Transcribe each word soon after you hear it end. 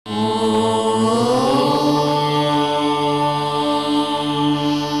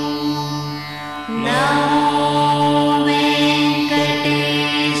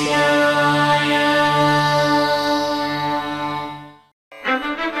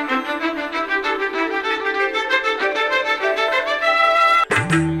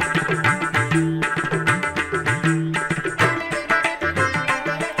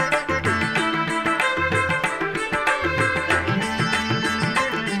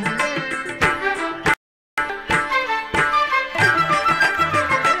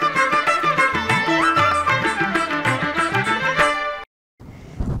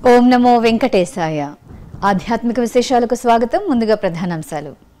ఓం నమో వెంకటేశాయ. ఆధ్యాత్మిక విశేషాలకు స్వాగతం. ముందుగా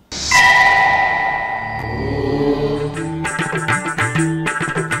ప్రధానాంశాలు.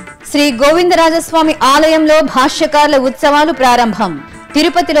 శ్రీ గోవిందరాజస్వామి ఆలయంలో భాష్యకారుల ఉత్సవాలు ప్రారంభం.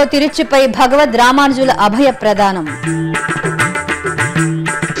 తిరుపతిలో తిరుచిపై భగవద్ రామానుజుల అభయ ప్రదానం.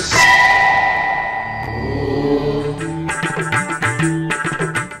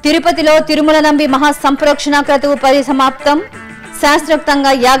 తిరుపతిలో తిరుమల నంబి మహాసంప్రోక్షణ క్రతువు పరిసమాప్తం. శాస్త్రోక్తంగా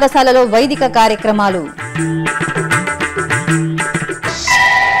యాగశాలలో వైదిక కార్యక్రమాలు.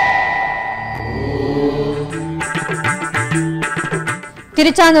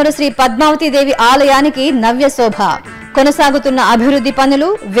 తిరుచానూరు శ్రీ పద్మావతి దేవి ఆలయానికి నవ్య శోభ. కొనసాగుతున్న అభివృద్ధి పనులు,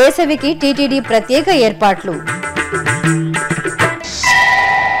 వేసవికి టీటీడీ ప్రత్యేక ఏర్పాట్లు.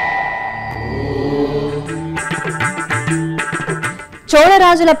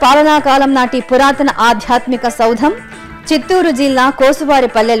 చోళరాజుల పాలనా కాలం నాటి పురాతన ఆధ్యాత్మిక సౌధం చిత్తూరు జిల్లా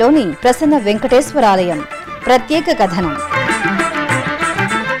కోసువారిపల్లెలోని ప్రసన్న వెంకటేశ్వరాలయం. ప్రత్యేక కథనం.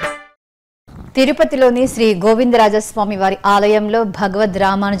 తిరుపతిలోని శ్రీ గోవిందరాజస్వామి వారి ఆలయంలో భగవద్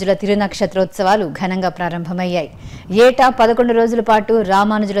రామానుజుల తిరునక్షత్రోత్సవాలు ఘనంగా ప్రారంభమయ్యాయి. ఏటా 11 రోజుల పాటు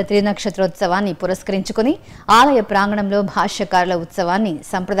రామానుజుల తిరునక్షత్రోత్సవాన్ని పురస్కరించుకుని ఆలయ ప్రాంగణంలో భాష్యకారుల ఉత్సవాన్ని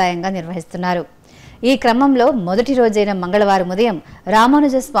సంప్రదాయంగా నిర్వహిస్తున్నారు. ఈ క్రమంలో మొదటి రోజైన మంగళవారం ఉదయం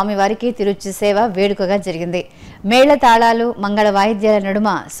రామానుజ స్వామి వారికి తిరుచి సేవ వేడుకగా జరిగింది. మేళ తాళాలు, మంగళ వాయిద్యాల నడుమ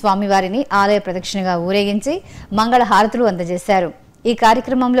స్వామివారిని ఆలయ ప్రదక్షిణగా ఊరేగించి మంగళ హారతులు అందజేశారు. ఈ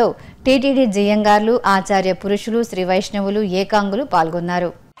కార్యక్రమంలో టీటీడీ జయంగార్లు, ఆచార్య పురుషులు, శ్రీ వైష్ణవులు, ఏకాంగులు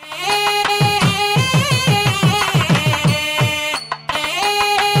పాల్గొన్నారు.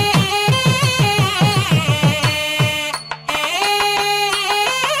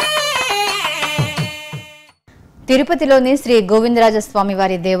 తిరుపతిలోని శ్రీ గోవిందరాజస్వామి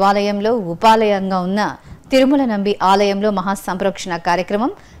వారి దేవాలయంలో ఉపాలయంగా ఉన్న తిరుమల నంబి ఆలయంలో మహాసంప్రోక్షణ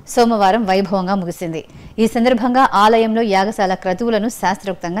కార్యక్రమం సోమవారం వైభవంగా ముగిసింది. ఈ సందర్భంగా ఆలయంలో యాగశాల క్రతువులను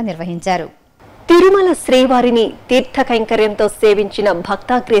శాస్త్రోక్తంగా నిర్వహించారు. తిరుమల శ్రీవారిని తీర్థ కైంకర్యంతో సేవించిన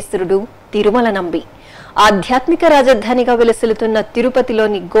భక్తాగ్రేసురుడు తిరుమల నంబి. ఆధ్యాత్మిక రాజధానిగా వెలుసిల్లుతున్న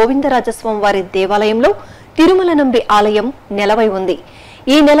తిరుపతిలోని గోవిందరాజస్వామి వారి దేవాలయంలో తిరుమల నంబి ఆలయం నెలవై ఉంది.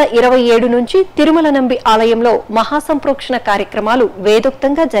 ఈ నెల 27 నుంచి తిరుమల నంబి ఆలయంలో మహాసంప్రోక్షణ కార్యక్రమాలు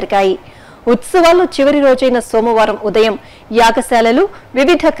వేదోక్తంగా జరిగాయి. ఉత్సవాల్లో చివరి రోజైన సోమవారం ఉదయం యాగశాలలు,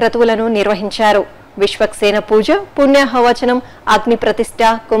 వివిధ క్రతువులను నిర్వహించారు. విశ్వక్సేన పూజ, పుణ్యాహవచనం, అగ్ని ప్రతిష్ఠ,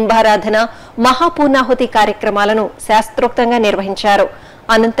 కుంభారాధన, మహాపూర్ణాహుతి కార్యక్రమాలను శాస్త్రోక్తంగా నిర్వహించారు.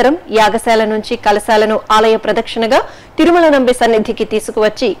 అనంతరం యాగశాల నుంచి కలశాలను ఆలయ ప్రదక్షిణగా తిరుమల నంబి సన్నిధికి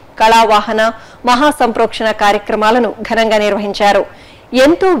తీసుకువచ్చి కళావాహన, మహాసంప్రోక్షణ కార్యక్రమాలను ఘనంగా నిర్వహించారు.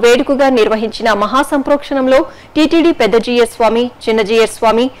 ఎంతో వేడుకగా నిర్వహించిన మహాసంప్రోక్షణంలో టీటీడీ పెద్ద జీయర్ స్వామి, చిన్న జీయర్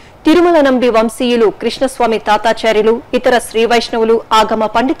స్వామి, తిరుమల నంబి వంశీయులు కృష్ణస్వామి తాతాచార్యులు, ఇతర శ్రీ వైష్ణవులు, ఆగమ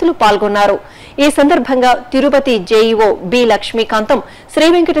పండితులు పాల్గొన్నారు. ఈ సందర్భంగా తిరుపతి జేఈఓ బి లక్ష్మీకాంతం శ్రీ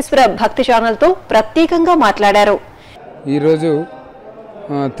వెంకటేశ్వర భక్తి ఛానల్ తో ప్రత్యేకంగా మాట్లాడారు. ఈరోజు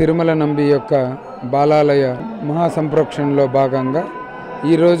తిరుమల నంబి యొక్క బాలాలయ మహాసంప్రోక్షణలో భాగంగా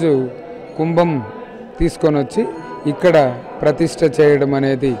ఈరోజు కుంభం తీసుకొని వచ్చి ఇక్కడ ప్రతిష్ఠ చేయడం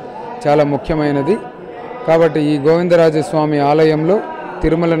అనేది చాలా ముఖ్యమైనది. కాబట్టి ఈ గోవిందరాజస్వామి ఆలయంలో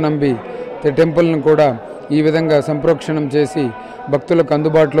తిరుమల నంబి టెంపుల్ను కూడా ఈ విధంగా సంప్రోక్షణం చేసి భక్తులకు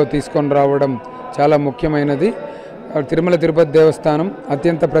అందుబాటులో తీసుకొని రావడం చాలా ముఖ్యమైనది. తిరుమల తిరుపతి దేవస్థానం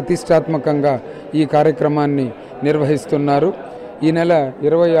అత్యంత ప్రతిష్టాత్మకంగా ఈ కార్యక్రమాన్ని నిర్వహిస్తున్నారు. ఈ నెల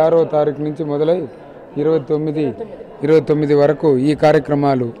 26వ తారీఖు నుంచి మొదలై 29 వరకు ఈ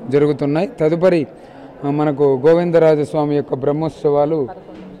కార్యక్రమాలు జరుగుతున్నాయి. తదుపరి మనకు గోవిందరాజస్వామి యొక్క బ్రహ్మోత్సవాలు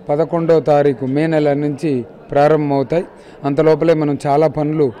 11వ తారీఖు మే నెల నుంచి ప్రారంభమవుతాయి. అంతలోపలే మనం చాలా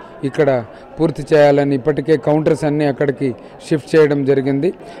పనులు ఇక్కడ పూర్తి చేయాలని ఇప్పటికే కౌంటర్స్ అన్నీ అక్కడికి షిఫ్ట్ చేయడం జరిగింది.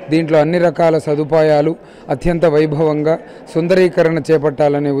 దీంట్లో అన్ని రకాల సదుపాయాలు అత్యంత వైభవంగా సుందరీకరణ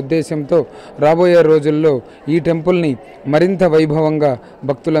చేపట్టాలనే ఉద్దేశంతో రాబోయే రోజుల్లో ఈ టెంపుల్ని మరింత వైభవంగా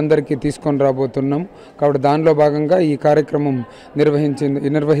భక్తులందరికీ తీసుకొని రాబోతున్నాం. కాబట్టి దానిలో భాగంగా ఈ కార్యక్రమం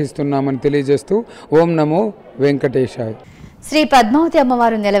నిర్వహిస్తున్నామని తెలియజేస్తూ ఓం నమో వెంకటేశాయ. శ్రీ పద్మావతి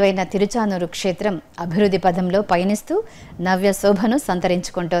అమ్మవారు నెలవైన తిరుచానూరు క్షేత్రం అభివృద్ధి పదంలో పయనిస్తూ నవ్య శోభను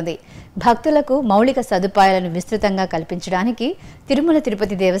సంతరించుకుంటోంది. భక్తులకు మౌలిక సదుపాయాలను విస్తృతంగా కల్పించడానికి తిరుమల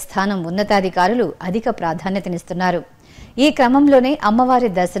తిరుపతి దేవస్థానం ఉన్నతాధికారులు అధిక ప్రాధాన్యతనిస్తున్నారు. ఈ క్రమంలోనే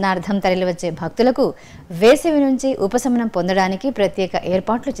అమ్మవారి దర్శనార్థం తరలివచ్చే భక్తులకు వేసవి నుంచి ఉపశమనం పొందడానికి ప్రత్యేక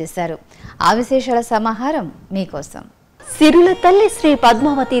ఏర్పాట్లు చేశారు. ఆ విశేషాల సమాహారం మీకోసం. సిరుల తల్లి శ్రీ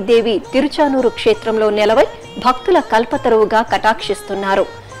పద్మావతి దేవి తిరుచానూరు క్షేత్రంలో నెలవై భక్తుల కల్పతరువుగా కటాక్షిస్తున్నారు.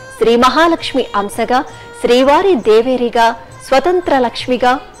 శ్రీ మహాలక్ష్మి అంశగా, శ్రీవారి దేవేరిగా, స్వతంత్ర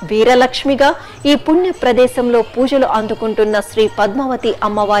లక్ష్మిగా, వీరలక్ష్మిగా ఈ పుణ్య ప్రదేశంలో పూజలు అందుకుంటున్న శ్రీ పద్మావతి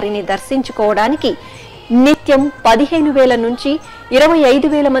అమ్మవారిని దర్శించుకోవడానికి నిత్యం 15,000 నుంచి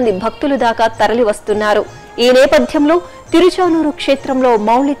 25,000 మంది భక్తులు దాకా తరలి వస్తున్నారు. ఈ నేపథ్యంలో తిరుచానూరు క్షేత్రంలో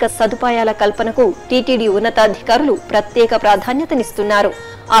మౌలిక సదుపాయాల కల్పనకు టీటీడీ ఉన్నతాధికారులు ప్రత్యేక ప్రాధాన్యతనిస్తున్నారు.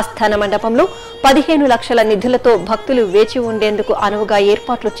 ఆస్థాన మండపంలో 15 లక్షల నిధులతో భక్తులు వేచి ఉండేందుకు అనువుగా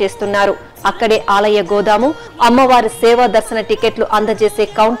ఏర్పాట్లు చేస్తున్నారు. అక్కడే ఆలయ గోదాము, అమ్మవారి సేవా దర్శన టికెట్లు అందజేసే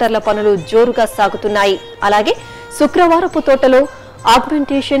కౌంటర్ల పనులు జోరుగా సాగుతున్నాయి. అలాగే శుక్రవారపు తోటలో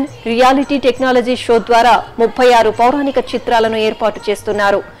ఆగ్మెంటేషన్ రియాలిటీ టెక్నాలజీ షో ద్వారా 36 పౌరాణిక చిత్రాలను ఏర్పాటు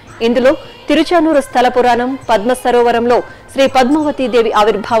చేస్తున్నారు. ఇందులో తిరుచానూరు స్థల పురాణం, పద్మ సరోవరంలో శ్రీ పద్మావతి దేవి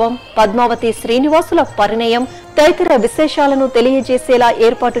ఆవిర్భావం, పద్మావతి శ్రీనివాసుల పరిణయం తదితర విశేషాలను తెలియజేసేలా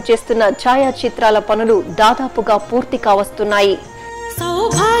ఏర్పాటు చేస్తున్న ఛాయాచిత్రాల పనులు దాదాపుగా పూర్తి కావస్తున్నాయి.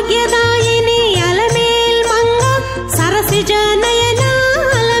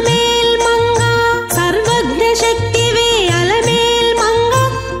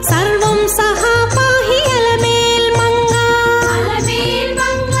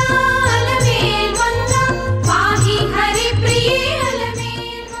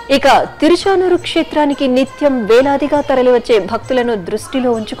 ఇక తిరుచానూరు క్షేత్రానికి నిత్యం వేలాదిగా తరలివచ్చే భక్తులను దృష్టిలో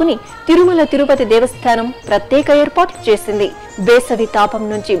ఉంచుకుని తిరుమల తిరుపతి దేవస్థానం ప్రత్యేక ఏర్పాట్లు చేసింది. వేసవి తాపం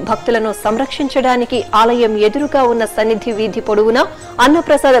నుంచి భక్తులను సంరక్షించడానికి ఆలయం ఎదురుగా ఉన్న సన్నిధి వీధి పొడవునా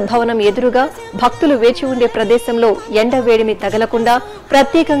అన్నప్రసాద భవనం ఎదురుగా భక్తులు వేచి ఉండే ప్రదేశంలో ఎండ వేడిమి తగలకుండా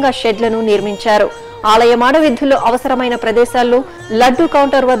ప్రత్యేకంగా షెడ్లను నిర్మించారు. ఆలయ మాడవీధుల్లో అవసరమైన ప్రదేశాల్లో లడ్డు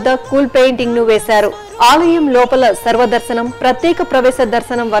కౌంటర్ వద్ద కూల్ పెయింటింగ్ ను వేశారు. ఆలయం లోపల సర్వదర్శనం, ప్రత్యేక ప్రవేశ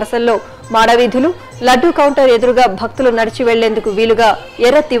దర్శనం వరుసల్లో మాడవీధులు, లడ్డు కౌంటర్ ఎదురుగా భక్తులు నడిచి వెళ్లేందుకు వీలుగా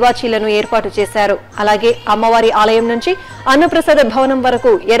ఎర్ర తివాచీలను ఏర్పాటు చేశారు. అలాగే అమ్మవారి ఆలయం నుంచి అన్నప్రసాద భవనం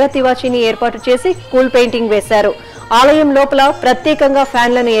వరకు ఎర్ర తివాచీని ఏర్పాటు చేసి కూల్ పెయింటింగ్ వేశారు. ఆలయం లోపల ప్రత్యేకంగా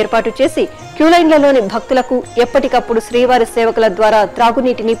ఫ్యాన్లను ఏర్పాటు చేసి క్యూలైన్లలోని భక్తులకు ఎప్పటికప్పుడు శ్రీవారి సేవకుల ద్వారా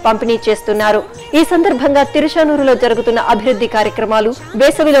త్రాగునీటిని పంపిణీ చేస్తున్నారు. ఈ సందర్భంగా తిరుచానూరులో జరుగుతున్న అభివృద్ధి కార్యక్రమాలు,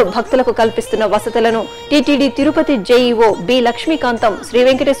 వేసవిలో భక్తులకు కల్పిస్తున్న వసతులను TTD Tirupati JEO B Lakshmikantham Shri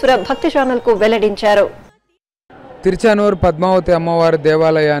Venkateswara భక్తి ఛానల్ కు వెల్లడించారు. తిరుచానూరు పద్మావతి అమ్మవారి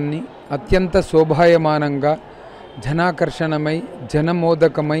దేవాలయాన్ని అత్యంత శోభాయమానంగా, జనాకర్షణమై,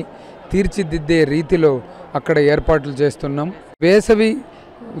 జనమోదకమై తీర్చిదిద్దే రీతిలో అక్కడ ఏర్పాట్లు చేస్తున్నాం. వేసవి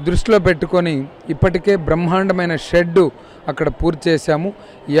దృష్టిలో పెట్టుకొని ఇప్పటికే బ్రహ్మాండమైన షెడ్డు అక్కడ పూర్తి చేశాము.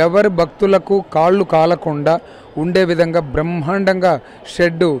 ఎవరి భక్తులకు కాళ్ళు కాలకుండా ఉండే విధంగా బ్రహ్మాండంగా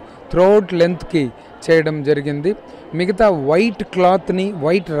షెడ్డు త్రూఅవుట్ లెంత్కి చేయడం జరిగింది. మిగతా వైట్ క్లాత్ని,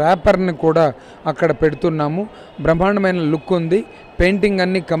 వైట్ ర్యాపర్ని కూడా అక్కడ పెడుతున్నాము. బ్రహ్మాండమైన లుక్ ఉంది. పెయింటింగ్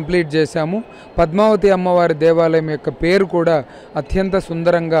అన్నీ కంప్లీట్ చేశాము. పద్మావతి అమ్మవారి దేవాలయం యొక్క పేరు కూడా అత్యంత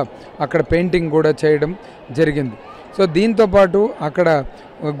సుందరంగా అక్కడ పెయింటింగ్ కూడా చేయడం జరిగింది. సో దీంతోపాటు అక్కడ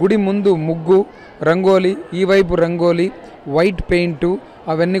గుడి ముందు ముగ్గు, రంగోలీ, ఈ వైపు రంగోలీ, వైట్ పెయింటు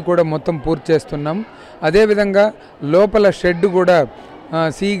అవన్నీ కూడా మొత్తం పూర్తి చేస్తున్నాం. అదేవిధంగా లోపల షెడ్ కూడా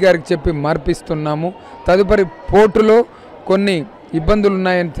సిఈ గారికి చెప్పి మార్పిస్తున్నాము. తదుపరి పోర్టులో కొన్ని ఇబ్బందులు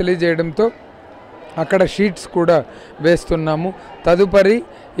ఉన్నాయని తెలియజేయడంతో అక్కడ షీట్స్ కూడా వేస్తున్నాము. తదుపరి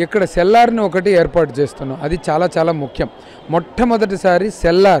ఇక్కడ సెల్లార్ని ఒకటి ఏర్పాటు చేస్తున్నాం. అది చాలా చాలా ముఖ్యం. మొట్టమొదటిసారి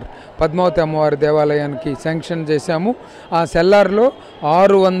సెల్లార్ పద్మావతి అమ్మవారి దేవాలయానికి శాంక్షన్ చేశాము. ఆ సెల్లార్లో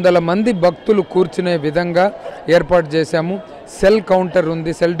 600 మంది భక్తులు కూర్చునే విధంగా ఏర్పాటు చేశాము. సెల్ కౌంటర్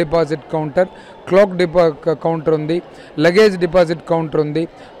ఉంది, cell deposit counter, clock counter ఉంది, లగేజ్ డిపాజిట్ కౌంటర్ ఉంది,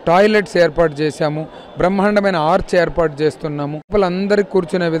 టాయిలెట్స్ ఏర్పాటు చేశాము. బ్రహ్మాండమైన ఆర్చ్ ఏర్పాటు చేస్తున్నాము. అందరికీ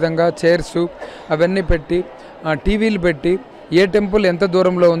కూర్చునే విధంగా చైర్సు అవన్నీ పెట్టి, టీవీలు పెట్టి, ఏ టెంపుల్ ఎంత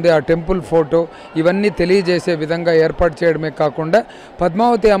దూరంలో ఉంది ఆ టెంపుల్ ఫోటో ఇవన్నీ తెలియజేసే విధంగా ఏర్పాటు చేయడమే కాకుండా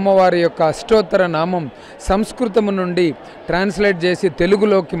పద్మావతి అమ్మవారి యొక్క అష్టోత్తర నామం సంస్కృతము నుండి ట్రాన్స్లేట్ చేసి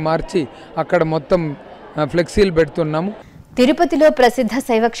తెలుగులోకి మార్చి అక్కడ మొత్తం ఫ్లెక్సీలు పెడుతున్నాము. తిరుపతిలో ప్రసిద్ధ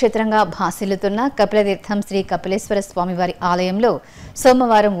శైవక్షేత్రంగా భాసిల్లుతున్న కపిలతీర్థం శ్రీ కపిలేశ్వర స్వామివారి ఆలయంలో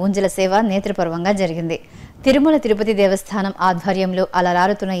సోమవారం ఊంజల సేవ నేత్రపర్వంగా జరిగింది. తిరుమల తిరుపతి దేవస్థానం ఆధ్వర్యంలో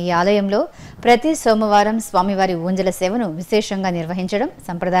అలరారుతున్న ఈ ఆలయంలో ప్రతి సోమవారం స్వామివారి ఊంజల సేవను విశేషంగా నిర్వహించడం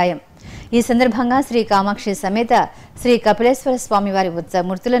సంప్రదాయం. ఈ సందర్భంగా శ్రీ కామాక్షి సమేత శ్రీ కపిలేశ్వర స్వామివారి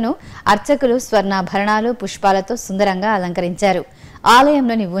ఉత్సవమూర్తులను అర్చకులు స్వర్ణాభరణాలు, పుష్పాలతో సుందరంగా అలంకరించారు.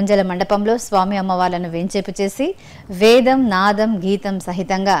 ఆలయంలోని ఊంజల మండపంలో స్వామి అమ్మవార్లను వేంచేపు చేసి వేదం, నాదం, గీతం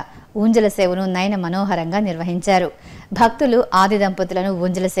సహితంగా ఊంజల సేవను నయన మనోహరంగా నిర్వహించారు. భక్తులు ఆది దంపతులను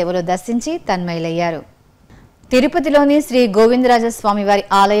ఊంజల సేవలో దర్శించి తన్మయులయ్యారు. తిరుపతిలోని శ్రీ గోవిందరాజస్వామివారి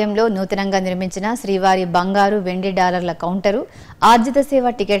ఆలయంలో నూతనంగా నిర్మించిన శ్రీవారి బంగారు, వెండి డాలర్ల కౌంటరు, ఆర్జిత సేవ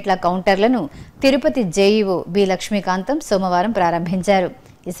టికెట్ల కౌంటర్లను తిరుపతి జేఈఓ బి లక్ష్మీకాంతం సోమవారం ప్రారంభించారు.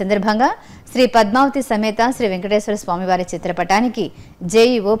 ఈ సందర్భంగా శ్రీ పద్మావతి సమేత శ్రీ వెంకటేశ్వర స్వామివారి చిత్రపటానికి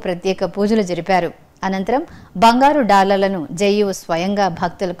జేఈఓ ప్రత్యేక పూజలు జరిపారు. అనంతరం బంగారు డాలర్లను జేఈఓ స్వయంగా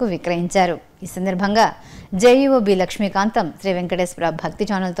భక్తులకు విక్రయించారు. ఈ సందర్భంగా జేఈఓ బి లక్ష్మీకాంతం శ్రీ వెంకటేశ్వర భక్తి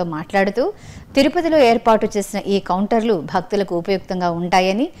ఛానల్తో మాట్లాడుతూ తిరుపతిలో ఏర్పాటు చేసిన ఈ కౌంటర్లు భక్తులకు ఉపయుక్తంగా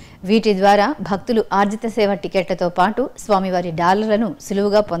ఉంటాయని, వీటి ద్వారా భక్తులు ఆర్జిత సేవ టికెట్లతో పాటు స్వామివారి డాలర్లను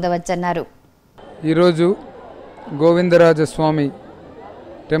సులువుగా పొందవచ్చన్నారు. ఈరోజు గోవిందరాజస్వామి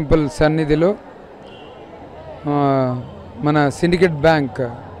టెంపుల్ సన్నిధిలో మన సిండికేట్ బ్యాంక్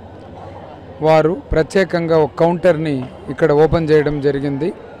వారు ప్రత్యేకంగా ఒక కౌంటర్ని ఇక్కడ ఓపెన్ చేయడం జరిగింది.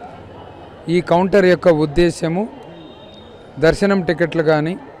 ఈ కౌంటర్ యొక్క ఉద్దేశ్యము దర్శనం టికెట్లు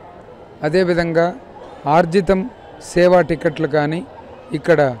కానీ, అదేవిధంగా ఆర్జితం సేవా టికెట్లు కానీ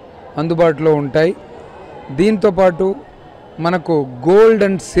ఇక్కడ అందుబాటులో ఉంటాయి. దీంతోపాటు మనకు గోల్డ్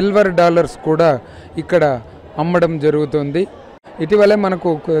అండ్ సిల్వర్ డాలర్స్ కూడా ఇక్కడ అమ్మడం జరుగుతుంది. ఇటీవలే మనకు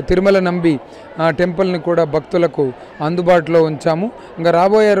తిరుమల నంబి టెంపుల్ని కూడా భక్తులకు అందుబాటులో ఉంచాము. ఇంకా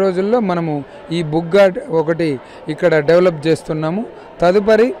రాబోయే రోజుల్లో మనము ఈ బుగ్గ ఒకటి ఇక్కడ డెవలప్ చేస్తున్నాము.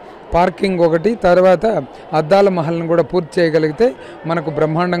 తదుపరి పార్కింగ్ ఒకటి, తర్వాత అద్దాల మహల్ని కూడా పూర్తి చేయగలిగితే మనకు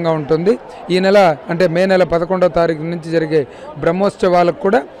బ్రహ్మాండంగా ఉంటుంది. ఈ నెల అంటే మే నెల 11వ తారీఖు నుంచి జరిగే బ్రహ్మోత్సవాలకు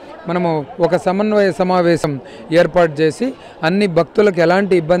కూడా మనము ఒక సమన్వయ సమావేశం ఏర్పాటు చేసి అన్ని భక్తులకు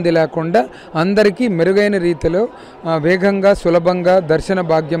ఎలాంటి ఇబ్బంది లేకుండా అందరికీ మెరుగైన రీతిలో వేగంగా సులభంగా దర్శన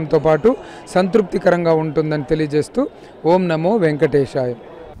భాగ్యంతో పాటు సంతృప్తికరంగా ఉంటుందని తెలియజేస్తూ ఓం నమో వెంకటేశాయ.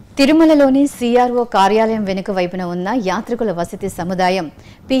 తిరుమలలోని సిఆర్ఓ కార్యాలయం వెనుక వైపున ఉన్న యాత్రికుల వసతి సముదాయం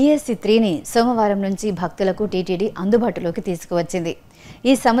PSC 3ని సోమవారం నుంచి భక్తులకు టీటీడీ అందుబాటులోకి తీసుకువచ్చింది.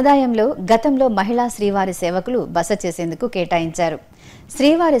 ఈ సముదాయంలో గతంలో మహిళా శ్రీవారి సేవకులు బస చేసేందుకు కేటాయించారు.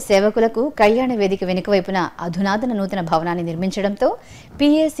 శ్రీవారి సేవకులకు కళ్యాణ వేదిక వెనుక వైపున అధునాతన నూతన భవనాన్ని నిర్మించడంతో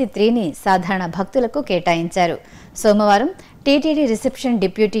PSC 3ని సాధారణ భక్తులకు కేటాయించారు. సోమవారం టీటీడీ రిసెప్షన్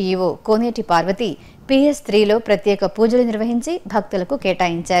డిప్యూటీ ఈవో కోనేటి పార్వతి PS 3లో ప్రత్యేక పూజలు నిర్వహించి భక్తులకు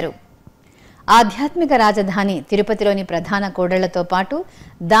కేటాయించారు. ఆధ్యాత్మిక రాజధాని తిరుపతిలోని ప్రధాన కూడళ్లతో పాటు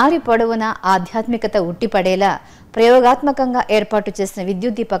దారి పొడవునా ఆధ్యాత్మికత ఉట్టిపడేలా ప్రయోగాత్మకంగా ఏర్పాటు చేసిన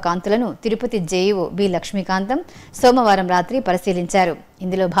విద్యుత్ దీప కాంతులను తిరుపతి జేఈఓ బి లక్ష్మీకాంతం సోమవారం రాత్రి పరిశీలించారు.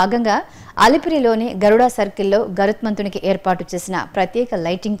 ఇందులో భాగంగా అలిపిరిలోని గరుడా సర్కిల్లో గరుత్మంతునికి ఏర్పాటు చేసిన ప్రత్యేక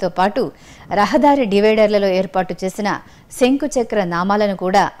లైటింగ్తో పాటు రహదారి డివైడర్లలో ఏర్పాటు చేసిన శంకుచక్ర నామాలను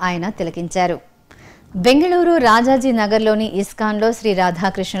కూడా ఆయన తిలకించారు. బెంగళూరు రాజాజీ నగర్లోని ఇస్కాన్లో శ్రీ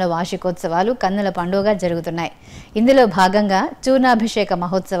రాధాకృష్ణుల వార్షికోత్సవాలు కన్నుల పండుగగా జరుగుతున్నాయి. ఇందులో భాగంగా చూర్ణాభిషేక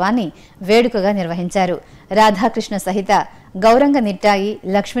మహోత్సవాన్ని వేడుకగా నిర్వహించారు. రాధాకృష్ణ సహిత గౌరంగ నిట్టాయి,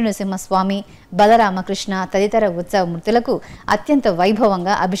 లక్ష్మీనరసింహస్వామి, బలరామకృష్ణ తదితర ఉత్సవ మూర్తులకు అత్యంత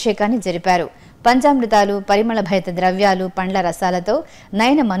వైభవంగా అభిషేకాన్ని జరిపారు. పంచామృతాలు, పరిమళ భరిత ద్రవ్యాలు, పండ్ల రసాలతో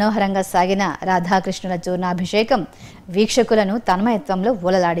నయన మనోహరంగా సాగిన రాధాకృష్ణుల చూర్ణాభిషేకం వీక్షకులను తన్మయత్వంలో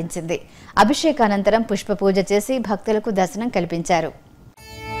ఊలలాడించింది. అభిషేకానంతరం పుష్ప పూజ చేసి భక్తులకు దర్శనం కల్పించారు.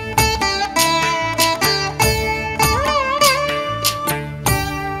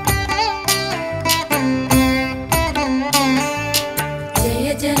 జయ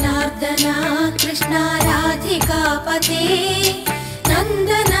జనార్దన కృష్ణ రాధికాపతే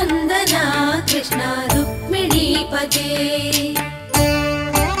నందనందన కృష్ణ రుక్మిణీపతే.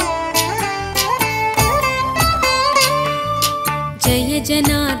 జయ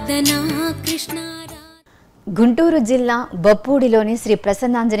జనార్దన కృష్ణ. గుంటూరు జిల్లా బొప్పూడిలోని శ్రీ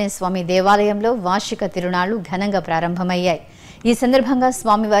ప్రసన్నాంజనేయ స్వామి దేవాలయంలో వార్షిక తిరునాళ్లు ఘనంగా ప్రారంభమయ్యాయి. ఈ సందర్భంగా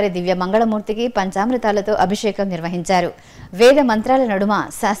స్వామివారి దివ్య మంగళమూర్తికి పంచామృతాలతో అభిషేకం నిర్వహించారు. వేద మంత్రాల నడుమ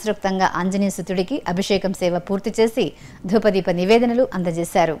శాస్త్రోక్తంగా ఆంజనేయసుతుడికి అభిషేకం సేవ పూర్తి చేసి ధూపదీప నివేదనలు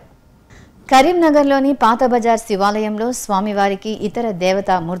అందజేశారు. కరీంనగర్లోని పాత బజార్ శివాలయంలో స్వామివారికి ఇతర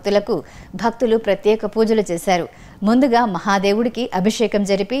దేవతా మూర్తులకు భక్తులు ప్రత్యేక పూజలు చేశారు. ముందుగా మహాదేవుడికి అభిషేకం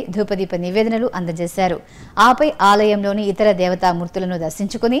జరిపి ధూపదీప నివేదనలు అందజేశారు. ఆపై ఆలయంలోని ఇతర దేవతామూర్తులను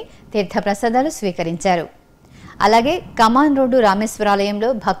దర్శించుకుని తీర్థప్రసాదాలు స్వీకరించారు. అలాగే కమాన్ రోడ్డు రామేశ్వరాలయంలో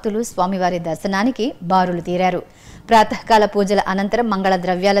భక్తులు స్వామివారి దర్శనానికి బారులు తీరారు. ప్రాతకాల పూజల అనంతరం మంగళ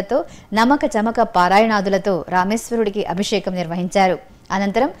ద్రవ్యాలతో నమక చమక పారాయణాదులతో రామేశ్వరుడికి అభిషేకం నిర్వహించారు.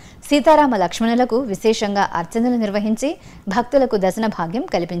 అనంతరం సీతారామ లక్ష్మణులకు విశేషంగా అర్చనలు నిర్వహించి భక్తులకు దర్శన భాగ్యం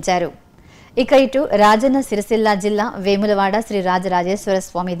కల్పించారు. ఇక ఇటు రాజన్న సిరిసిల్ల జిల్లా వేములవాడ శ్రీ రాజరాజేశ్వర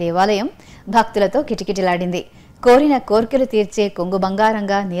స్వామి దేవాలయం భక్తులతో కిటకిటలాడింది. కోరిన కోర్కెలు తీర్చే కొంగు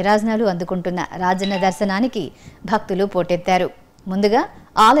బంగారంగా నీరాజనాలు అందుకుంటున్న రాజన్న దర్శనానికి భక్తులు పోటెత్తారు. ముందుగా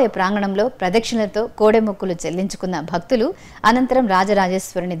ఆలయ ప్రాంగణంలో ప్రదక్షిణలతో కోడెమొక్కులు చెల్లించుకున్న భక్తులు అనంతరం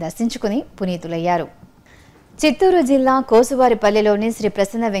రాజరాజేశ్వరుని దర్శించుకుని పునీతులయ్యారు. చిత్తూరు జిల్లా కోసువారిపల్లెలోని శ్రీ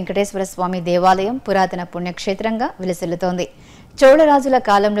ప్రసన్న వెంకటేశ్వర స్వామి దేవాలయం పురాతన పుణ్యక్షేత్రంగా విలసిల్లుతోంది. చోళరాజుల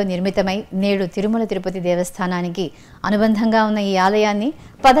కాలంలో నిర్మితమై నేడు తిరుమల తిరుపతి దేవస్థానానికి అనుబంధంగా ఉన్న ఈ ఆలయాన్ని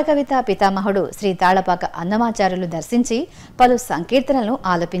పదకవితా పితామహుడు శ్రీ తాళపాక అన్నమాచార్యులు దర్శించి పలు సంకీర్తనలను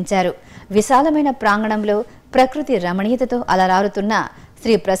ఆలపించారు. విశాలమైన ప్రాంగణంలో ప్రకృతి రమణీయతతో అలరారుతున్న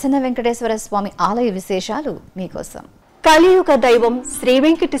శ్రీ ప్రసన్న వెంకటేశ్వర స్వామి ఆలయ విశేషాలు మీకోసం. కలియుగ దైవం శ్రీ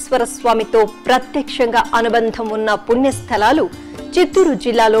వెంకటేశ్వర స్వామితో ప్రత్యక్షంగా అనుబంధం ఉన్న పుణ్యస్థలాలు చిత్తూరు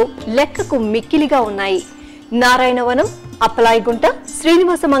జిల్లాలో లెక్కకు మిక్కిలిగా ఉన్నాయి. నారాయణవనం, అప్పలాయిగుంట,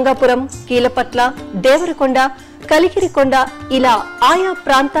 శ్రీనివాస మంగాపురం, కీలపట్ల, దేవరకొండ, కలికిరికొండ ఇలా ఆయా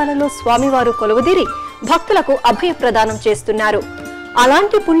ప్రాంతాలలో స్వామివారు కొలువుదీరి భక్తులకు అభయ ప్రదానం చేస్తున్నారు.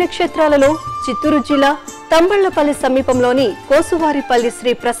 అలాంటి పుణ్యక్షేత్రాలలో చిత్తూరు జిల్లా తంబళ్లపల్లి సమీపంలోని కోసువారిపల్లి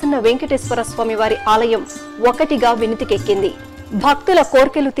శ్రీ ప్రసన్న వెంకటేశ్వర స్వామి వారి ఆలయం ఒకటిగా వినితికెక్కింది. భక్తుల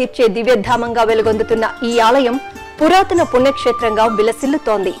కోర్కెలు తీర్చే దివ్యధామంగా వెలుగొందుతున్న ఈ ఆలయం పురాతన పుణ్యక్షేత్రంగా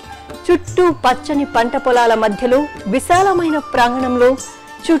విలసిల్లుతోంది. చుట్టూ పచ్చని పంట పొలాల మధ్యలో విశాలమైన ప్రాంగణంలో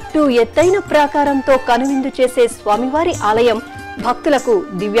చుట్టూ ఎత్తైన ప్రాకారంతో కనువిందు చేసే స్వామివారి ఆలయం భక్తులకు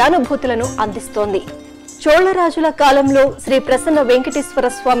దివ్యానుభూతులను అందిస్తోంది. చోళరాజుల కాలంలో శ్రీ ప్రసన్న వెంకటేశ్వర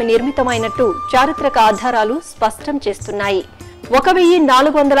స్వామి నిర్మితమైనట్టు చారిత్రక ఆధారాలు స్పష్టం చేస్తున్నాయి.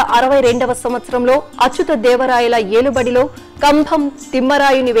 1462వ సంవత్సరంలో అచ్యుత దేవరాయల ఏలుబడిలో కంభం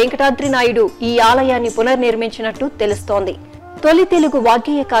తిమ్మరాయుని వెంకటాద్రి నాయుడు ఈ ఆలయాన్ని పునర్నిర్మించినట్టు తెలుస్తోంది. తొలి తెలుగు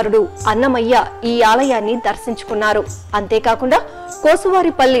వాగ్గేయకారుడు అన్నమయ్య ఈ ఆలయాన్ని దర్శించుకున్నారు. అంతేకాకుండా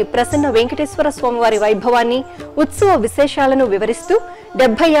కోసువారిపల్లి ప్రసన్న వెంకటేశ్వర స్వామివారి వైభవాన్ని, ఉత్సవ విశేషాలను వివరిస్తూ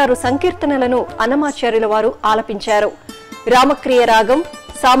 76 సంకీర్తనలను అన్నమాచార్యుల వారు ఆలపించారు. రామక్రియ రాగం,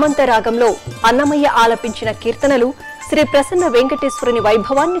 సామంత రాగంలో అన్నమయ్య ఆలపించిన కీర్తనలు శ్రీ ప్రసన్న వెంకటేశ్వరుని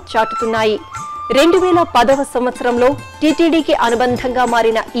వైభవాన్ని చాటుతున్నాయి. 2010వ సంవత్సరంలో టీటీడీకి అనుబంధంగా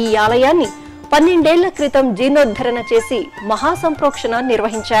మారిన ఈ ఆలయాన్ని 12 ఏళ్ల క్రితం జీర్ణోద్ధరణ చేసి మహాసంప్రోక్షణ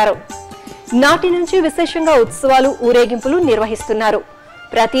నిర్వహించారు. నాటి నుంచి విశేషంగా ఉత్సవాలు, ఊరేగింపులు నిర్వహిస్తున్నారు.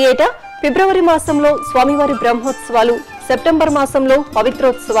 ప్రతి ఏటా ఫిబ్రవరి మాసంలో స్వామివారి బ్రహ్మోత్సవాలు, సెప్టెంబర్ మాసంలో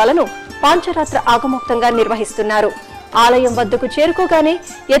పవిత్రోత్సవాలను పాంచరాత్ర ఆగమోక్తంగా నిర్వహిస్తున్నారు. ఆలయం వద్దకు చేరుకోగానే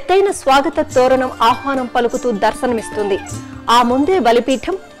ఎత్తైన స్వాగత తోరణం ఆహ్వానం పలుకుతూ దర్శనమిస్తుంది. ఆ ముందే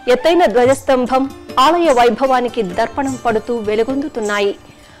బలిపీఠం, ఎత్తైన ధ్వజస్తంభం ఆలయ వైభవానికి దర్పణం పడుతూ వెలుగొందుతున్నాయి.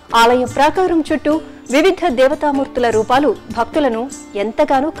 ఆలయ ప్రాకారం చుట్టూ వివిధ దేవతామూర్తుల రూపాలు భక్తులను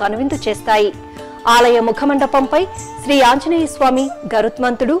ఎంతగానో కనువిందు చేస్తాయి. ఆలయ ముఖమండపంపై శ్రీ ఆంజనేయ స్వామి,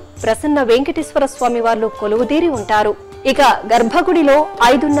 గరుత్మంతుడు, ప్రసన్న వెంకటేశ్వర స్వామి వార్లు కొలువుదీరి ఉంటారు. ఇక గర్భగుడిలో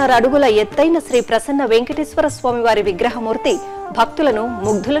 5.5 అడుగుల ఎత్తైన శ్రీ ప్రసన్న వెంకటేశ్వర స్వామి వారి విగ్రహమూర్తి భక్తులను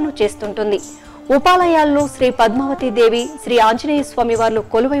ముగ్ధులను చేస్తుంటుంది. ఉపాలయాల్లో శ్రీ పద్మావతి దేవి, శ్రీ ఆంజనేయ స్వామి వార్లు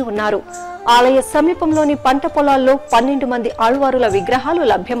కొలువై ఉన్నారు. ఆలయ సమీపంలోని పంట పొలాల్లో 12 మంది ఆళ్వారుల విగ్రహాలు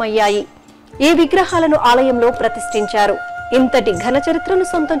లభ్యమయ్యాయి. ఈ విగ్రహాలను ఆలయంలో ప్రతిష్ఠించారు. ఇంతటి ఘన చరిత్రను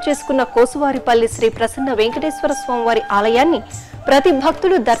సొంతం చేసుకున్న కోసువారిపల్లి శ్రీ ప్రసన్న వెంకటేశ్వర స్వామివారి ఆలయాన్ని ప్రతి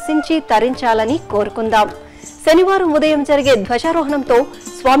భక్తుడు దర్శించి తరించాలని కోరుకుందాం. శనివారం ఉదయం జరిగే ధ్వజారోహణంతో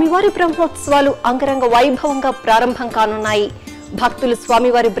స్వామివారి బ్రహ్మోత్సవాలు అంగరంగ వైభవంగా ప్రారంభం కానున్నాయి. భక్తులు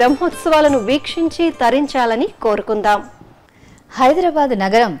స్వామివారి బ్రహ్మోత్సవాలను వీక్షించి తరించాలని కోరుకుందాం. హైదరాబాద్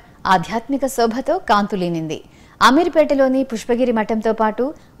నగరం ఆధ్యాత్మిక శోభతో కాంతులీనింది. అమీర్పేటలోని పుష్పగిరి మఠంతో పాటు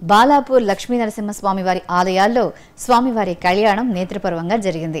బాలాపూర్ లక్ష్మీనరసింహస్వామి వారి ఆలయాల్లో స్వామివారి కళ్యాణం నేత్రపర్వంగా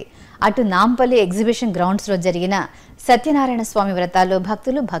జరిగింది. అటు నాంపల్లి ఎగ్జిబిషన్ గ్రౌండ్స్ లో జరిగిన సత్యనారాయణ స్వామి వ్రతాల్లో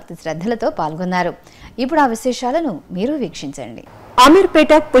భక్తులు భక్తి శ్రద్ధలతో పాల్గొన్నారు. ఇప్పుడు ఆ విశేషాలను మీరు వీక్షించండి.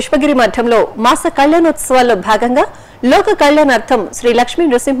 అమీర్పేట పుష్పగిరి మఠంలో మాస కళ్యాణోత్సవాల్లో భాగంగా లోక కళ్యాణార్థం శ్రీ లక్ష్మీ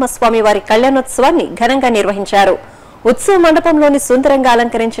నృసింహస్వామి వారి కళ్యాణోత్సవాన్ని ఘనంగా నిర్వహించారు. ఉత్సవ మండపంలోని సుందరంగా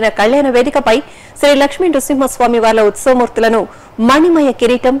అలంకరించిన కళ్యాణ వేదికపై శ్రీ లక్ష్మీ నృసింహస్వామి వార్ల ఉత్సవమూర్తులను మణిమయ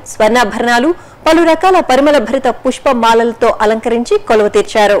కిరీటం, స్వర్ణాభరణాలు, పలు రకాల పరిమళ భరిత పుష్పమాలలతో అలంకరించి కొలువు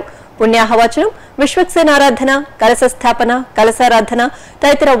తీర్చారు. పుణ్యాహవచనం, విశ్వక్సేనారాధన, కలశ స్థాపన, కలశారాధన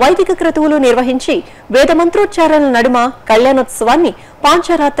తదితర వైదిక క్రతువులు నిర్వహించి వేదమంత్రోచ్చారణల నడుమ కళ్యాణోత్సవాన్ని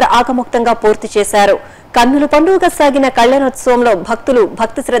పాంచరాత్ర ఆగమోక్తంగా పూర్తి చేశారు. కన్నుల పండుగగా సాగిన కళ్యాణోత్సవంలో భక్తులు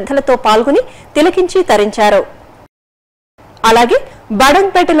భక్తి శ్రద్ధలతో పాల్గొని తిలకించి తరించారు. అలాగే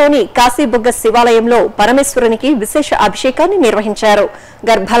బడంపేటలోని కాశీబుగ్గ శివాలయంలో పరమేశ్వరునికి విశేష అభిషేకాన్ని నిర్వహించారు.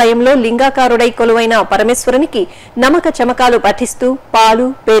 గర్భాలయంలో లింగాకారుడై కొలువైన పరమేశ్వరునికి నమక చమకాలు పఠిస్తూ పాలు,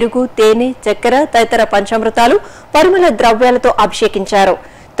 పెరుగు, తేనె, చక్కెర తదితర పంచామృతాలు, పరిమళ ద్రవ్యాలతో అభిషేకించారు.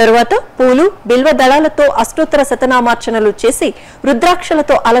 తరువాత పూలు, బిల్వ దళాలతో అష్టోత్తర శతనామార్చనలు చేసి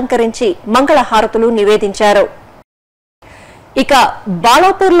రుద్రాక్షలతో అలంకరించి మంగళహారతులు నివేదించారు. ఇక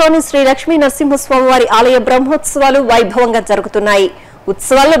బాలాపూర్లోని శ్రీ లక్ష్మీ నరసింహస్వామి వారి ఆలయ బ్రహ్మోత్సవాలు వైభవంగా జరుగుతున్నాయి.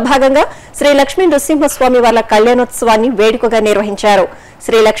 ఉత్సవాల్లో భాగంగా శ్రీ లక్ష్మీ నృసింహస్వామి వార్ల కళ్యాణోత్సవాన్ని వేడుకగా నిర్వహించారు.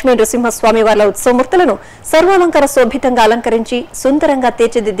 శ్రీ లక్ష్మీ నృసింహస్వామి వార్ల ఉత్సవమూర్తులను సర్వాలంకార శోభితంగా అలంకరించి సుందరంగా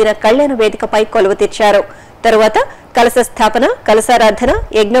తీర్చిదిద్దిన కళ్యాణ వేదికపై కొలువు తీర్చారు. తరువాత కలశ స్థాపన, కలశారాధన,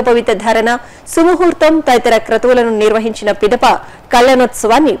 యజ్ఞోపవీత ధారణ, సుముహూర్తం తదితర క్రతువులను నిర్వహించిన పిదప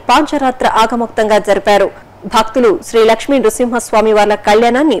కళ్యాణోత్సవాన్ని పాంచరాత్ర ఆగమోక్తంగా జరిపారు. భక్తులు శ్రీ లక్ష్మీ నృసింహస్వామి వార్ల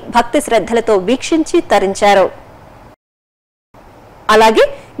కళ్యాణాన్ని భక్తి శ్రద్ధలతో వీక్షించి తరించారు. అలాగే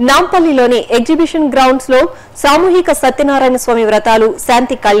నాంపల్లిలోని ఎగ్జిబిషన్ గ్రౌండ్స్ లో సామూహిక సత్యనారాయణ స్వామి వ్రతాలు,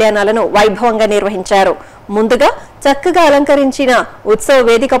 శాంతి కళ్యాణాలను వైభవంగా నిర్వహించారు. ముందుగా చక్కగా అలంకరించిన ఉత్సవ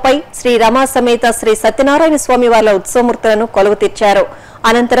వేదికపై శ్రీ రమా సమేత శ్రీ సత్యనారాయణ స్వామి వార్ల ఉత్సవమూర్తులను కొలువు తీర్చారు.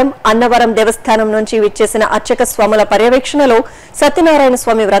 అనంతరం అన్నవరం దేవస్థానం నుంచి విచ్చేసిన అర్చక స్వాముల పర్యవేక్షణలో సత్యనారాయణ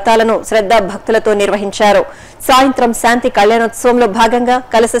స్వామి వ్రతాలను శ్రద్ధా భక్తులతో నిర్వహించారు. సాయంత్రం శాంతి కళ్యాణోత్సవంలో భాగంగా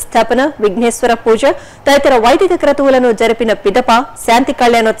కలశ స్థాపన, విఘ్నేశ్వర పూజ తదితర వైదిక క్రతువులను జరిపిన పిదప శాంతి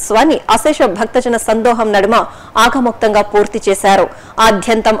కళ్యాణోత్సవాన్ని అశేష భక్తజన సందోహం నడుమ ఆగమోక్తంగా పూర్తి చేశారు.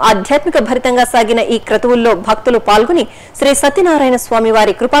 ఆద్యంతం ఆధ్యాత్మిక భరితంగా సాగిన ఈ క్రతువుల్లో భక్తులు పాల్గొని శ్రీ సత్యనారాయణ స్వామి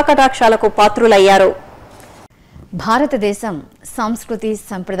వారి కృపాకటాక్షాలకు పాత్రులయ్యారు. భారతదేశం సంస్కృతి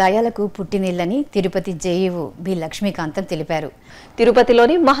సంప్రదాయాలకు పుట్టినిల్లని తిరుపతి జేఈఓ బి లక్ష్మీకాంతం తెలిపారు.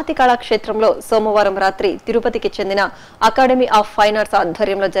 తిరుపతిలోని మహతి కళాక్షేత్రంలో సోమవారం రాత్రి తిరుపతికి చెందిన అకాడమీ ఆఫ్ ఫైన్ ఆర్ట్స్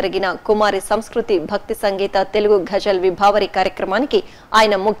ఆధ్వర్యంలో జరిగిన కుమారి సంస్కృతి భక్తి సంగీత తెలుగు ఘజల్ విభావరి కార్యక్రమానికి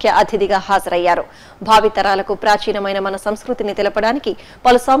ఆయన ముఖ్య అతిథిగా హాజరయ్యారు. భావితరాలకు ప్రాచీనమైన మన సంస్కృతిని తెలపడానికి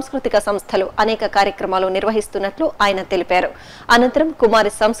పలు సాంస్కృతిక సంస్థలు అనేక కార్యక్రమాలు నిర్వహిస్తున్నట్లు ఆయన తెలిపారు. అనంతరం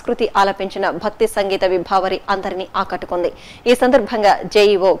కుమారి సంస్కృతి ఆలపించిన భక్తి సంగీత విభావరి అందరినీ ఆకట్టుకుంది. ఈ సందర్భంగా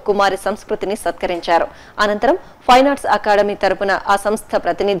జేఈఓ కుమారి సంస్కృతిని సత్కరించారు. అనంతరం ఫైన్ ఆర్ట్స్ అకాడమీ తరపున ఆ సంస్థ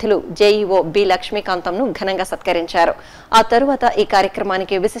ప్రతినిధులు జేఈఓ బి లక్ష్మీకాంతంను ఘనంగా సత్కరించారు. ఆ తరువాత ఈ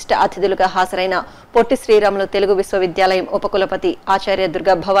కార్యక్రమానికి విశిష్ట అతిథులుగా హాజరైన పొట్టి శ్రీరాములు తెలుగు విశ్వవిద్యాలయం ఉపకులపతి ఆచార్య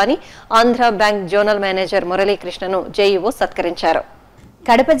Durga Bhavani, Andhra bank zonal manager మురళీకృష్ణను JEO సత్కరించారు.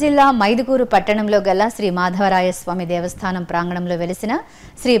 కడప జిల్లా మైదుకూరు పట్టణంలో గల శ్రీ మాధవరాయ స్వామి దేవస్థానం ప్రాంగణంలో వెలిసిన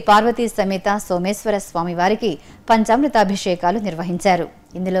శ్రీ పార్వతీ సమేత సోమేశ్వర స్వామి వారికి పంచామృతాభిషేకాలు నిర్వహించారు.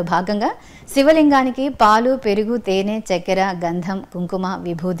 ఇందులో భాగంగా శివలింగానికి పాలు, పెరుగు, తేనె, చక్కెర, గంధం, కుంకుమ,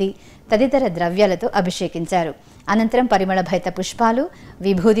 విభూది తదితర ద్రవ్యాలతో అభిషేకించారు. అనంతరం పరిమళ భైత పుష్పాలు,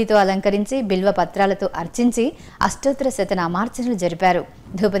 విభూదితో అలంకరించి బిల్వ పత్రాలతో అర్చించి అష్టోత్తర శతనామార్చనలు జరిపారు.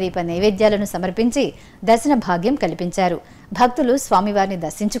 ధూపదీప నైవేద్యాలను సమర్పించి దర్శన భాగ్యం కల్పించారు. భక్తులు స్వామివారిని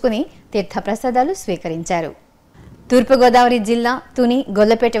దర్శించుకుని తీర్థప్రసాదాలు స్వీకరించారు. తూర్పుగోదావరి జిల్లా తుని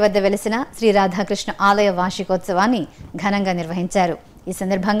గొల్లపేట వద్ద వెలిసిన శ్రీ రాధాకృష్ణ ఆలయ వార్షికోత్సవాన్ని ఘనంగా నిర్వహించారు. ఈ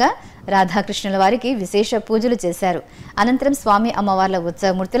సందర్భంగా రాధాకృష్ణుల వారికి విశేష పూజలు చేశారు. అనంతరం స్వామి అమ్మవార్ల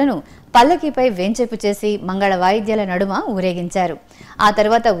ఉత్సవమూర్తులను పల్లకీపై వేంచేపు చేసి మంగళ వాయిద్యాల నడుమ ఊరేగించారు. ఆ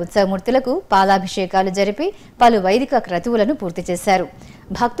తర్వాత ఉత్సవమూర్తులకు పాలాభిషేకాలు జరిపి పలు వైదిక క్రతువులను పూర్తి చేశారు.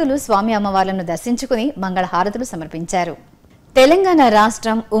 భక్తులు స్వామి అమ్మవార్లను దర్శించుకుని మంగళహారతులు సమర్పించారు. తెలంగాణ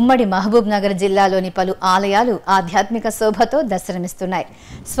రాష్ట్రం ఉమ్మడి మహబూబ్ నగర్ జిల్లాలోని పలు ఆలయాలు ఆధ్యాత్మిక శోభతో దర్శనమిస్తున్నాయి.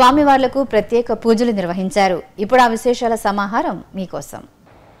 స్వామివార్లకు ప్రత్యేక పూజలు నిర్వహించారు. ఇప్పుడు ఆ విశేషాల సమాహారం మీకోసం.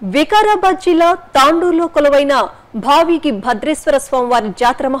 వికారాబాద్ జిల్లా తాండూరులో కొలువైన భావికి భద్రేశ్వర స్వామివారి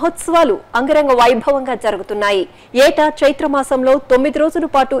జాతర మహోత్సవాలు అంగరంగ వైభవంగా జరుగుతున్నాయి. ఏటా చైత్రమాసంలో 9 రోజుల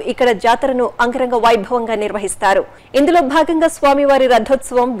పాటు ఇక్కడ జాతరను అంగరంగ వైభవంగా నిర్వహిస్తారు. ఇందులో భాగంగా స్వామివారి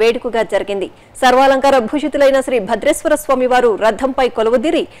రథోత్సవం వేడుకగా జరిగింది. సర్వాలంకార భూషితులైన శ్రీ భద్రేశ్వర స్వామివారు రథంపై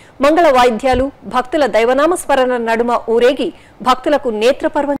కొలువుదీరి మంగళ వాయిద్యాలు, భక్తుల దైవనామ స్మరణ నడుమ ఊరేగి భక్తులకు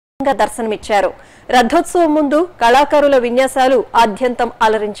నేత్రపర్వం దర్శనమిచ్చారు. రథోత్సవం ముందు కళాకారుల విన్యాసాలు ఆద్యంతం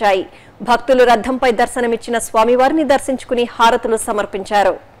అలరించాయి. భక్తులు రథంపై దర్శనమిచ్చిన స్వామివారిని దర్శించుకుని హారతులు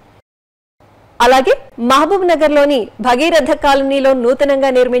సమర్పించారు. అలాగే మహబూబ్ నగర్ లోని భగీరథ కాలనీలో నూతనంగా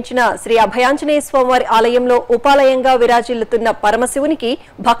నిర్మించిన శ్రీ అభయాంజనేయ స్వామివారి ఆలయంలో ఉపాలయంగా విరాజిల్లుతున్న పరమశివునికి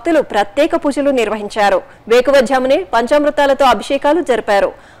భక్తులు ప్రత్యేక పూజలు నిర్వహించారు. వేకువజామునే పంచామృతాలతో అభిషేకాలు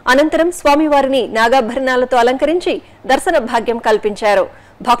జరిపారు. అనంతరం స్వామివారిని నాగాభరణాలతో అలంకరించి దర్శన భాగ్యం కల్పించారు.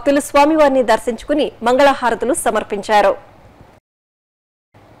 భక్తులు స్వామివారిని దర్శించుకుని మంగళహారతులు సమర్పించారు.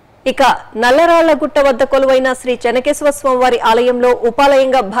 ఇక నల్లరాళ్లగుట్ట వద్ద కొలువైన శ్రీ చెన్నకేశవ స్వామివారి ఆలయంలో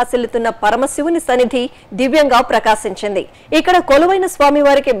ఉపాలయంగా భాసిల్లుతున్న పరమశివుని సన్నిధి దివ్యంగా ప్రకాశించింది. ఇక్కడ కొలువైన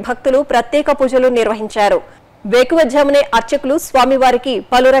స్వామివారికి భక్తులు ప్రత్యేక పూజలు నిర్వహించారు. వేకువజామునే అర్చకులు స్వామివారికి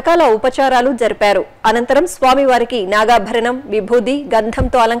పలు రకాల ఉపచారాలు జరిపారు. అనంతరం స్వామివారికి నాగాభరణం, విభూది,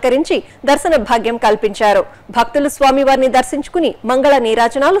 గంధంతో అలంకరించి దర్శన భాగ్యం కల్పించారు. భక్తులు స్వామివారిని దర్శించుకుని మంగళ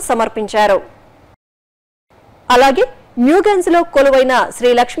నీరాజనాలు సమర్పించారు. అలాగే న్యూగంజ్ లో కొలువైన శ్రీ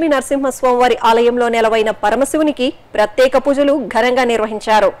లక్ష్మీ నరసింహస్వామివారి ఆలయంలో నెలవైన పరమశివునికి ప్రత్యేక పూజలు ఘనంగా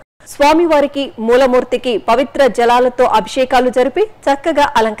నిర్వహించారు. స్వామివారికి మూలమూర్తికి పవిత్ర జలాలతో అభిషేకాలు జరిపి చక్కగా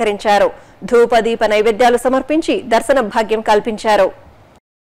అలంకరించారు. ధూపదీప నైవేద్యాలు సమర్పించి దర్శన భాగ్యం కల్పించారు.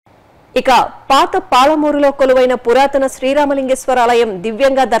 ఇక పాత పాలమూరులో కొలువైన పురాతన శ్రీరామలింగేశ్వర ఆలయం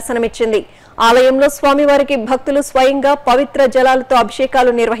దివ్యంగా దర్శనమిచ్చింది. ఆలయంలో స్వామివారికి భక్తులు స్వయంగా పవిత్ర జలాలతో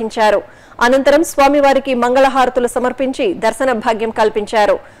అభిషేకాలు నిర్వహించారు. అనంతరం స్వామివారికి మంగళహారతులు సమర్పించి దర్శన భాగ్యం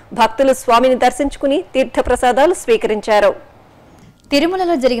కల్పించారు. భక్తులు స్వామిని దర్శించుకుని తీర్థప్రసాదాలు స్వీకరించారు.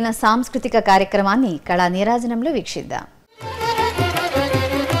 తిరుమలలో జరిగిన సాంస్కృతిక కార్యక్రమాన్ని కళా నీరాజనంలో వీక్షిద్దాం.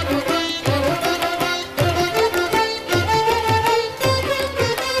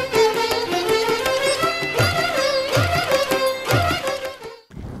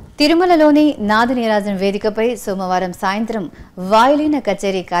 తిరుమలలోని నాద నీరాజన్ వేదికపై సోమవారం సాయంత్రం వాయులీన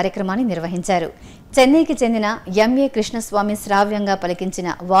కచేరీ కార్యక్రమాన్ని నిర్వహించారు. చెన్నైకి చెందిన ఎంఏ కృష్ణస్వామి శ్రావ్యంగా పలికించిన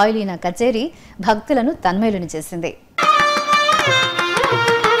వాయులీన కచేరీ భక్తులను తన్మయులను చేసింది.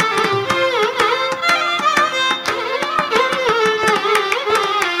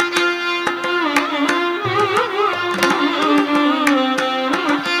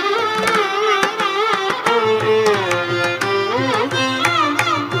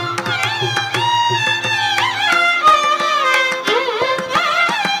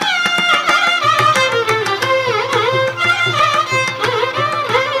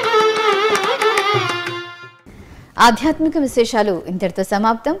 ఆధ్యాత్మిక విశేషాలు ఇంతటితో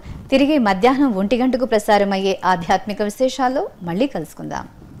సమాప్తం. తిరిగి మధ్యాహ్నం 1 గంటకు ప్రసారమయ్యే ఆధ్యాత్మిక విశేషాల్లో మళ్ళీ కలుసుకుందాం.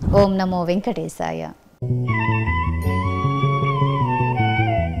 ఓం నమో వెంకటేశాయ.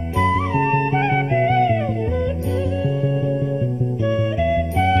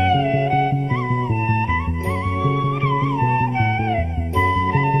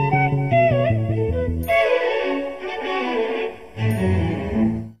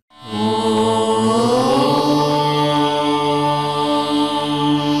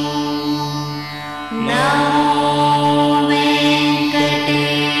 now